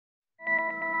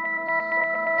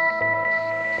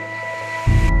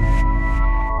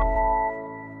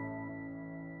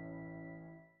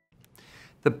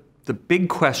The big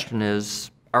question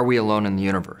is, are we alone in the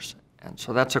universe? And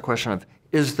so that's a question of,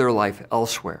 is there life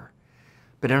elsewhere?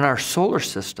 But in our solar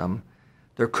system,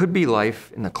 there could be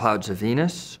life in the clouds of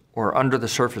Venus or under the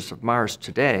surface of Mars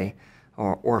today,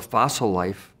 or fossil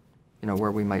life,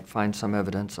 where we might find some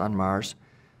evidence on Mars.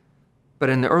 But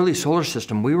in the early solar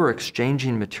system, we were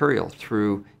exchanging material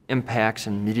through impacts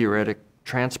and meteoritic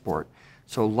transport.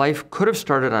 So life could have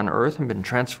started on Earth and been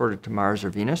transported to Mars or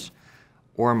Venus,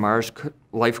 or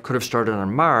life could have started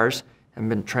on Mars and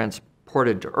been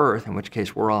transported to Earth, in which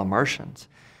case we're all Martians.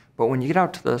 But when you get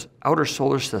out to the outer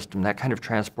solar system, that kind of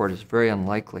transport is very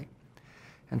unlikely.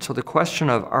 And so the question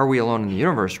of, are we alone in the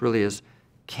universe, really is,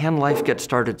 can life get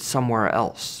started somewhere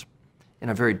else in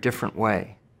a very different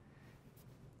way?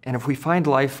 And if we find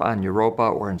life on Europa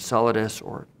or Enceladus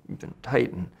or even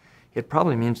Titan, it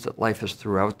probably means that life is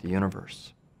throughout the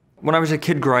universe. When I was a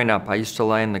kid growing up, I used to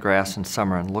lie in the grass in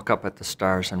summer and look up at the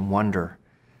stars and wonder,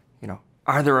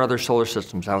 are there other solar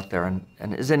systems out there?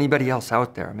 And is anybody else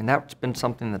out there? I mean, that's been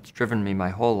something that's driven me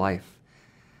my whole life.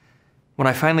 When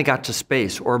I finally got to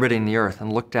space, orbiting the Earth,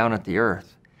 and looked down at the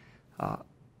Earth,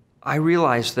 I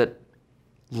realized that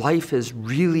life is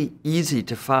really easy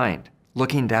to find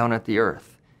looking down at the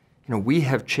Earth. We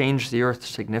have changed the Earth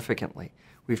significantly.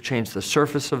 We've changed the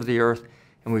surface of the Earth,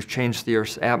 and we've changed the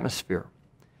Earth's atmosphere.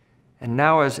 And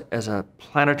now as a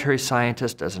planetary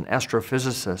scientist, as an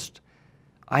astrophysicist,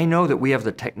 I know that we have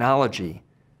the technology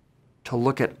to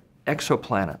look at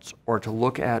exoplanets or to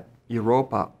look at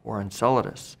Europa or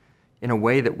Enceladus in a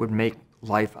way that would make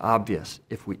life obvious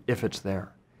if it's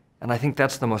there. And I think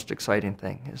that's the most exciting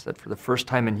thing, is that for the first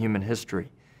time in human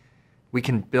history, we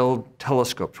can build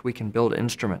telescopes, we can build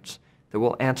instruments that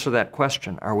will answer that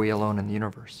question, are we alone in the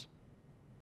universe?